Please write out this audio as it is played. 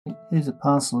Here's a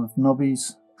parcel of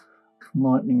Nobbies from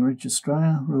Lightning Ridge,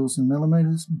 Australia, rules in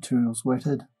millimetres, materials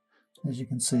wetted. As you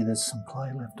can see, there's some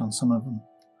clay left on some of them.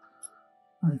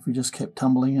 And if we just kept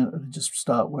tumbling it, it would just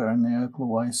start wearing the opal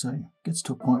away, so it gets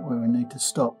to a point where we need to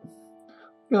stop.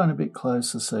 Going a bit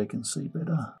closer so you can see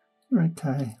better.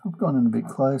 Okay, I've gone in a bit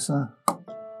closer.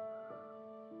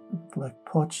 Black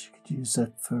potch, you could use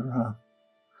that for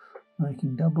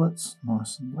making doublets.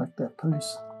 Nice and black, that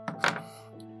piece.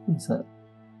 Here's that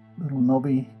little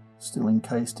Nobby still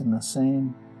encased in the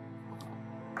sand.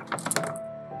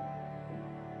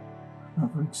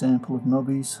 Another example of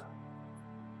Nobbies.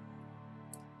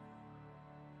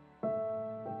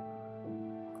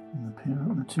 And the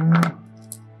parent material.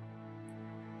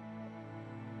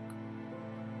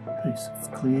 Piece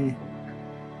of clear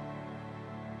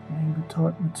amber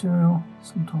type material.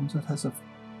 Sometimes it has a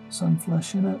sun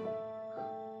flash in it.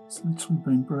 It's literally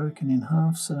been broken in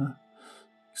half, so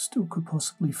still could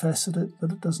possibly facet it,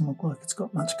 but it doesn't look like it's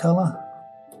got much colour.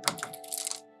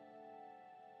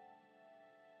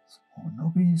 Some more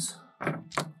Nobbies.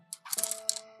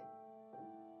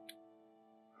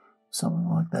 Something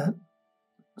like that.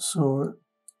 Saw it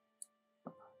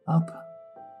up.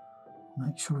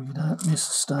 Make sure you don't miss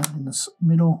a stone in the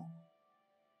middle.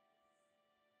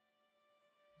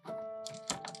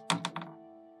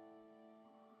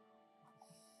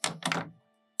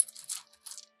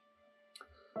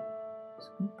 It's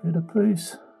a bit better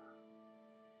piece.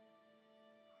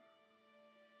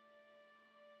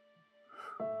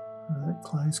 Whether that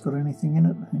clay's got anything in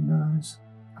it, who knows.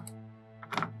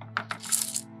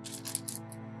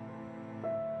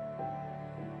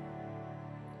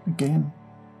 Again,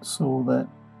 saw that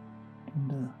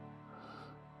into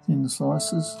thin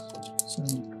slices, so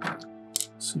you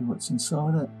see what's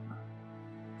inside it.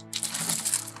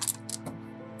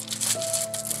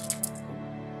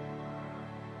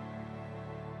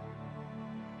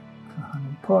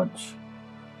 Honey potch,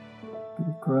 bit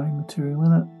of grey material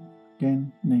in it.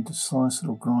 Again, need to slice it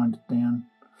or grind it down.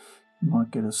 You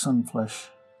might get a sun flash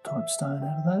type stone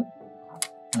out of that.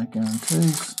 No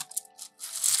guarantees.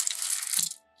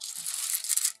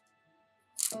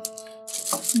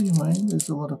 Anyway, there's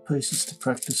a lot of pieces to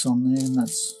practice on there, and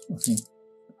that's, I think,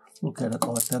 look at it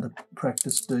like that, a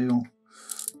practice deal.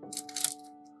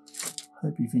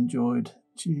 Hope you've enjoyed.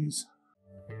 Cheers.